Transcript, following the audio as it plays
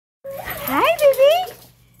Hi, baby.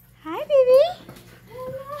 Hi, baby.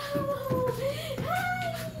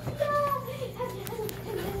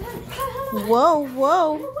 Whoa, whoa.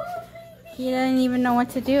 He doesn't even know what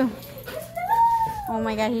to do. Oh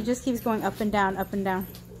my god, he just keeps going up and down, up and down.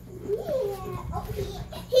 He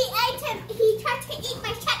ate him. He tried to eat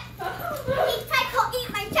my chip. He tried to eat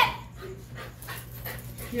my chip.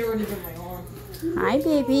 He already bit my arm. Hi,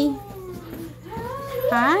 baby.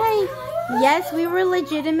 Hi. Yes, we were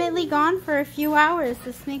legitimately gone for a few hours.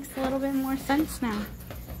 This makes a little bit more sense now.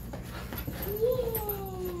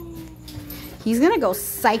 He's gonna go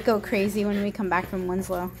psycho crazy when we come back from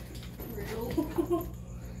Winslow.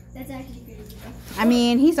 That's actually crazy. I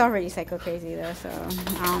mean, he's already psycho crazy though, so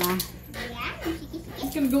I don't know. Yeah.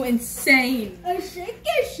 He's gonna go insane. Shake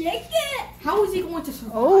it, shake it. How is he going to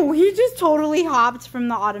survive? Oh, he just totally hopped from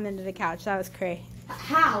the ottoman to the couch. That was cray.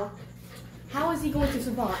 How? How is he going to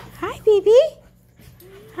survive? Hi, baby.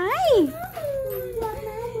 Hi.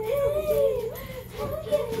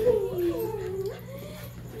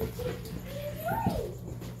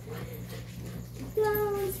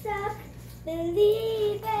 Don't stop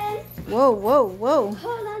believing. Whoa, whoa, whoa.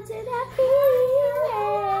 Hold on to that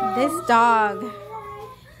feeling. This dog.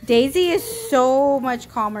 Daisy is so much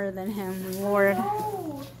calmer than him, Lord.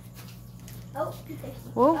 Oh. Oh,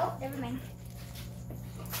 Whoa. oh, never mind.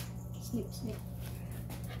 Snoop, snoop.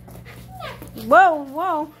 Whoa,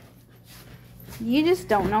 whoa. You just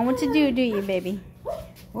don't know what to do you, baby?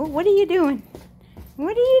 Well, what are you doing?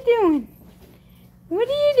 What are you doing? What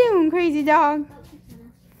are you doing, crazy dog?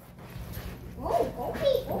 Oh,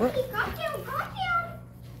 okay, calm down, calm down.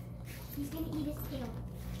 He's gonna eat his tail.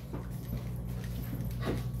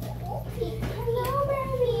 Okay, hello,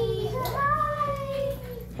 baby. Hi.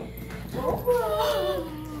 Oh.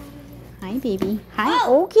 Hi, baby. Hi.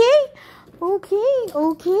 Okay. Okay.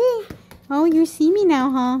 Okay. Oh, you see me now,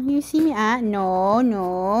 huh? You see me? No,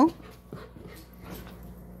 no.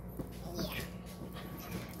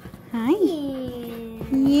 Hi.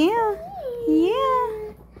 Yeah. Yeah.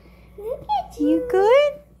 Look at You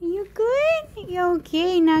good? You good? You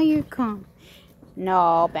okay? Now you're calm.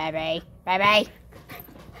 No, baby. Baby.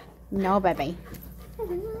 No, baby.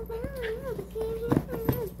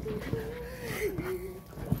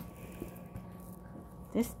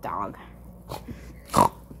 This dog.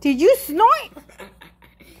 Did you snort?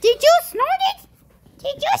 Did you snort it?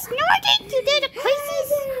 Did you snort it? You did a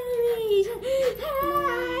crazy.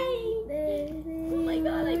 Oh my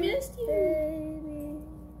god, I missed you.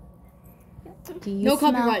 Do you No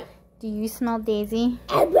smell, copyright. Do you smell Daisy?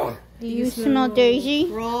 you. Do you smell Daisy?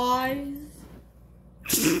 Fries.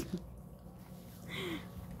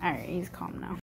 Alright, he's calm now.